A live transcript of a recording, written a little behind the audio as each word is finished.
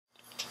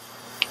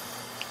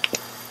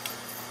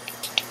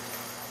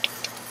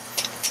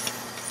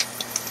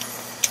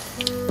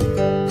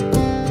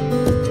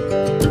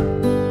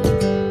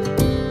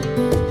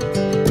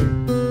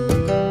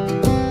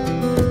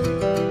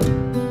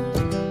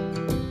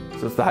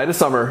So it's the height of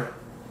summer,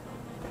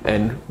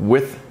 and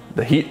with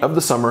the heat of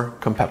the summer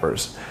come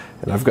peppers.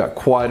 And I've got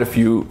quite a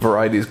few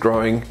varieties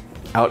growing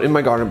out in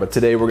my garden, but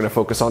today we're gonna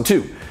focus on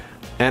two.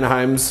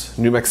 Anaheim's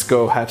New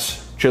Mexico hatch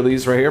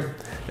chilies right here,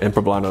 and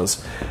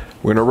Poblano's.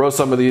 We're gonna roast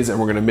some of these and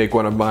we're gonna make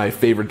one of my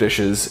favorite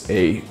dishes,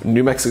 a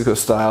New Mexico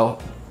style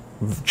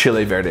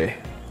chili verde,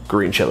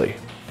 green chili.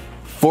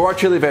 For our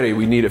chili verde,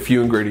 we need a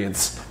few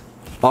ingredients.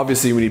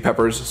 Obviously we need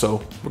peppers,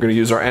 so we're gonna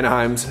use our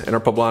Anaheims and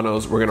our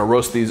Poblanos. We're gonna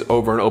roast these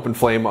over an open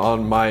flame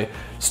on my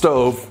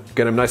stove,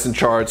 get them nice and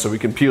charred so we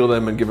can peel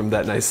them and give them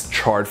that nice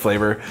charred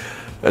flavor,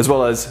 as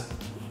well as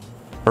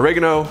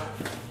oregano,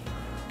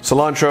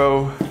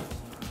 cilantro,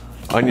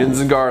 onions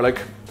and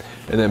garlic,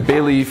 and then bay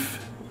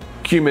leaf,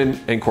 cumin,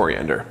 and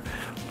coriander.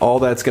 All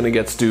that's gonna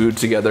get stewed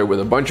together with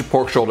a bunch of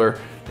pork shoulder,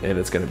 and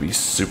it's gonna be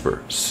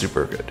super,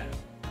 super good.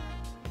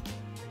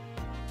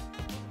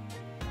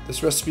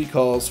 This recipe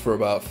calls for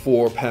about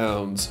 4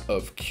 pounds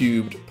of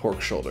cubed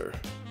pork shoulder.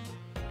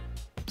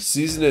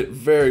 Season it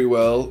very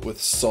well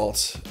with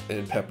salt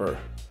and pepper.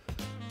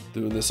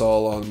 Doing this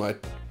all on my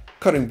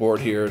cutting board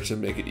here to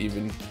make it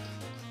even.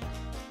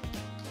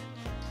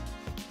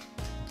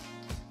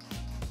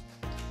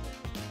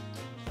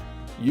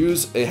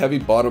 Use a heavy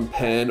bottom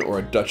pan or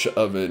a Dutch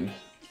oven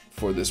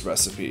for this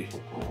recipe.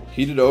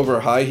 Heat it over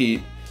high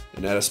heat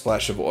and add a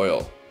splash of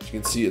oil. You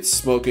can see it's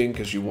smoking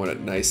because you want it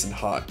nice and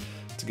hot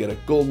to get a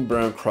golden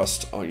brown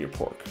crust on your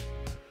pork.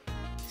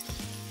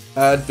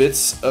 Add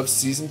bits of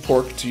seasoned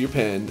pork to your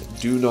pan.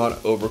 Do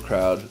not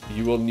overcrowd.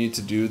 You will need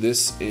to do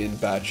this in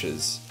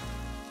batches.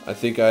 I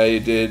think I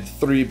did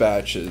 3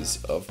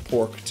 batches of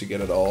pork to get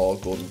it all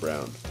golden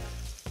brown.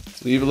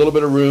 Leave a little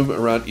bit of room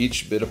around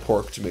each bit of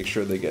pork to make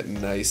sure they get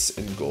nice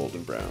and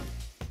golden brown.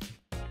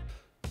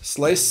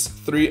 Slice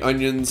 3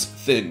 onions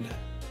thin.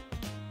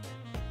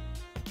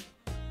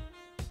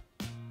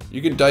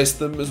 You can dice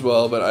them as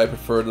well, but I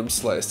prefer them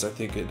sliced. I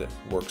think it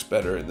works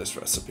better in this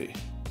recipe.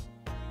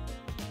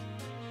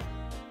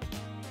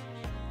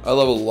 I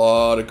love a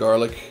lot of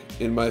garlic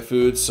in my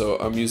food, so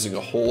I'm using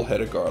a whole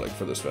head of garlic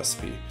for this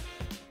recipe.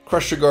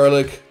 Crush your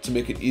garlic to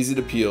make it easy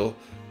to peel,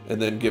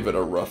 and then give it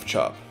a rough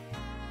chop.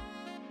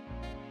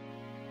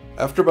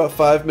 After about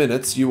 5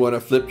 minutes, you want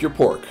to flip your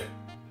pork.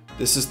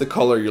 This is the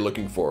color you're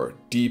looking for,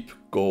 deep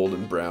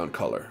golden brown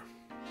color.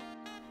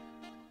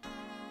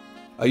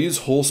 I use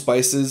whole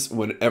spices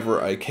whenever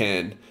I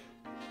can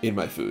in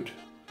my food.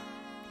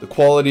 The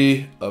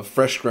quality of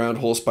fresh ground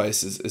whole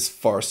spices is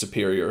far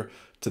superior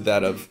to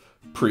that of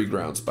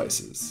pre-ground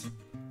spices.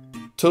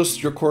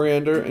 Toast your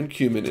coriander and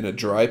cumin in a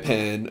dry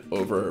pan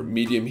over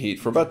medium heat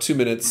for about 2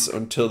 minutes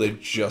until they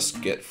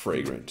just get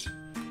fragrant.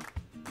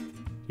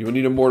 You will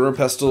need a mortar and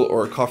pestle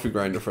or a coffee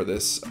grinder for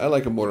this. I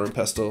like a mortar and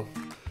pestle.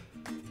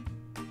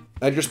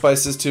 Add your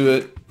spices to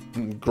it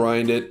and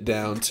grind it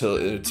down till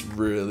it's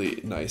really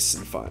nice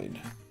and fine.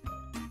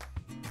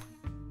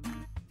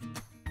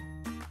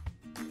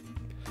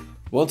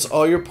 Once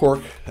all your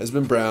pork has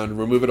been browned,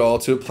 remove it all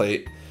to a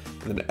plate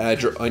and then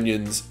add your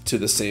onions to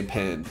the same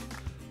pan,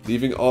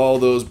 leaving all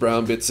those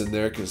brown bits in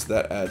there because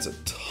that adds a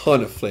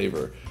ton of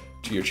flavor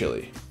to your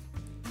chili.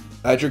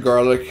 Add your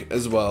garlic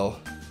as well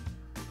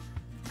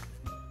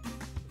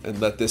and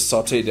let this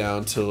saute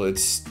down till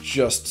it's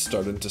just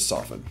starting to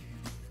soften.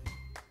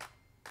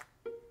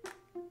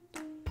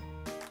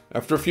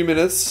 After a few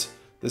minutes,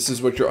 this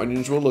is what your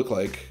onions will look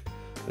like.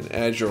 Then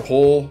add your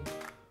whole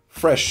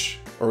fresh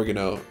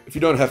oregano. If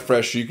you don't have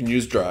fresh, you can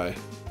use dry.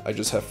 I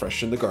just have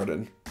fresh in the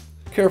garden.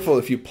 Careful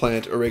if you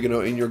plant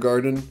oregano in your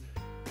garden.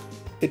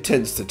 It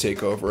tends to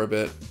take over a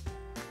bit.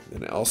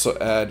 Then also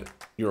add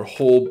your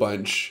whole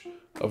bunch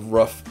of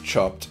rough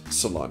chopped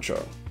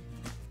cilantro.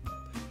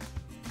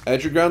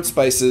 Add your ground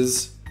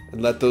spices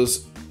and let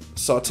those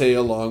saute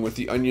along with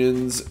the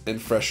onions and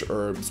fresh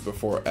herbs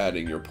before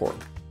adding your pork.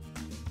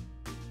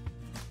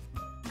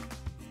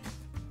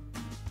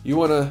 You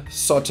want to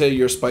saute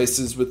your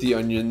spices with the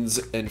onions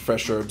and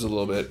fresh herbs a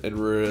little bit. It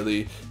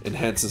really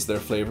enhances their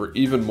flavor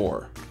even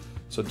more,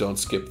 so don't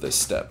skip this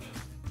step.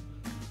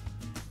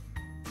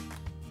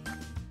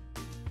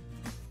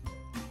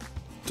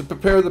 To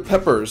prepare the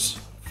peppers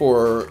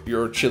for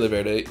your chili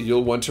verde,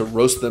 you'll want to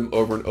roast them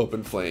over an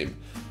open flame.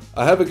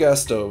 I have a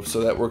gas stove,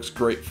 so that works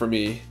great for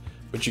me,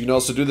 but you can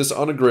also do this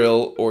on a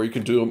grill or you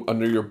can do them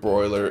under your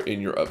broiler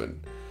in your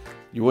oven.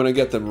 You want to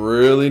get them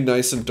really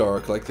nice and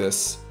dark like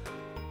this.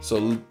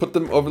 So put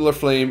them over the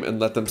flame and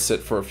let them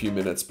sit for a few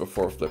minutes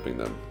before flipping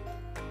them.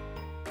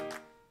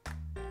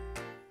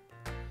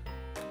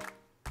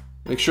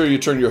 Make sure you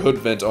turn your hood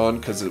vent on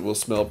because it will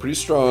smell pretty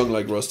strong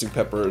like roasting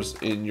peppers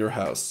in your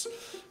house.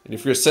 And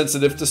if you're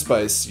sensitive to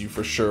spice, you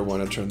for sure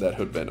want to turn that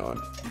hood vent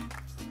on.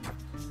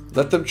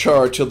 Let them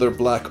char till they're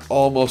black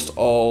almost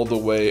all the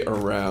way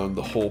around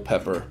the whole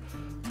pepper.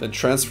 Then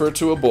transfer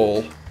to a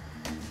bowl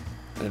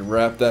and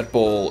wrap that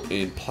bowl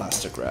in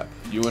plastic wrap.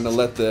 You want to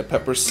let the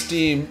peppers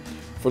steam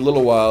for a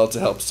little while to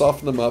help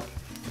soften them up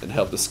and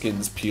help the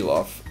skins peel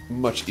off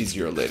much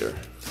easier later.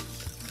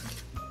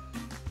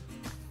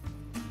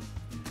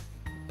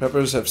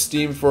 Peppers have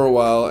steamed for a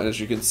while, and as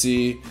you can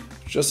see,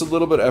 just a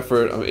little bit of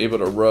effort, I'm able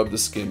to rub the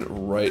skin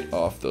right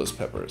off those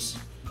peppers.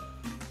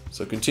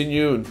 So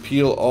continue and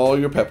peel all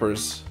your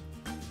peppers,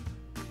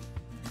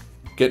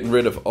 getting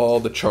rid of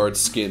all the charred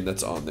skin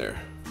that's on there.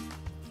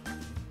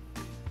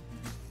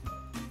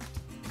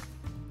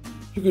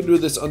 You can do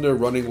this under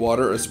running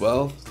water as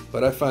well,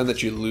 but I find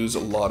that you lose a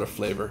lot of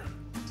flavor.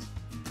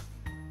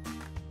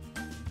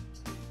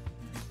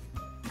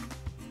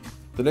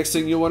 The next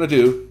thing you want to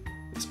do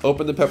is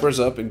open the peppers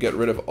up and get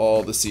rid of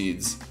all the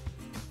seeds.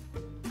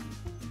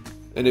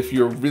 And if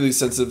you're really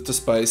sensitive to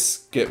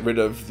spice, get rid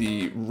of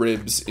the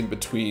ribs in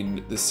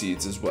between the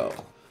seeds as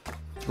well.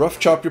 Rough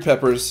chop your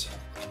peppers,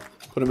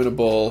 put them in a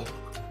bowl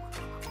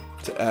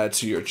to add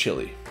to your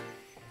chili.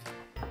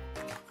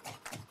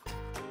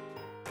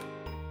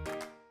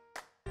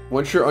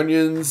 Once your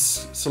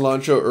onions,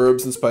 cilantro,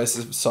 herbs, and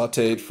spices have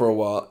sauteed for a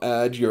while,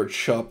 add your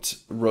chopped,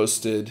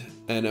 roasted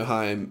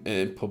Anaheim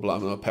and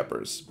Poblano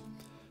peppers.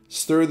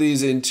 Stir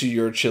these into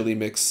your chili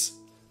mix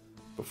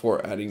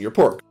before adding your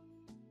pork.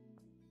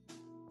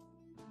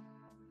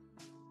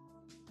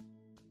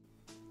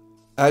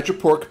 Add your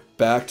pork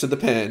back to the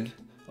pan,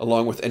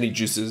 along with any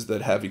juices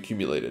that have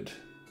accumulated.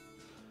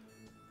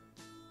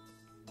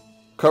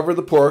 Cover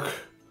the pork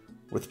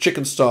with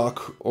chicken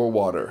stock or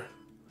water.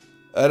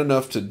 Add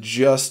enough to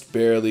just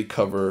barely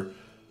cover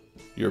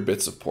your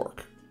bits of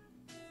pork.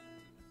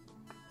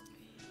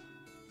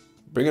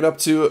 Bring it up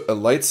to a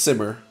light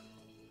simmer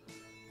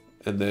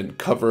and then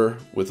cover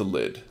with a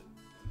lid.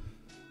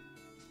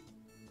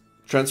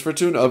 Transfer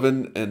to an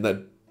oven and let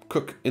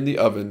cook in the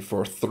oven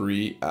for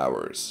 3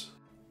 hours.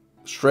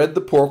 Shred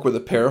the pork with a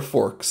pair of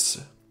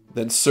forks,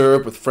 then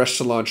serve with fresh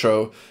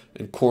cilantro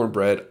and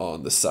cornbread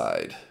on the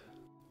side.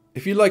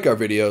 If you like our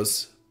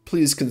videos,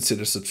 please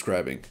consider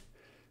subscribing.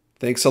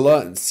 Thanks a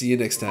lot and see you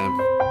next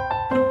time.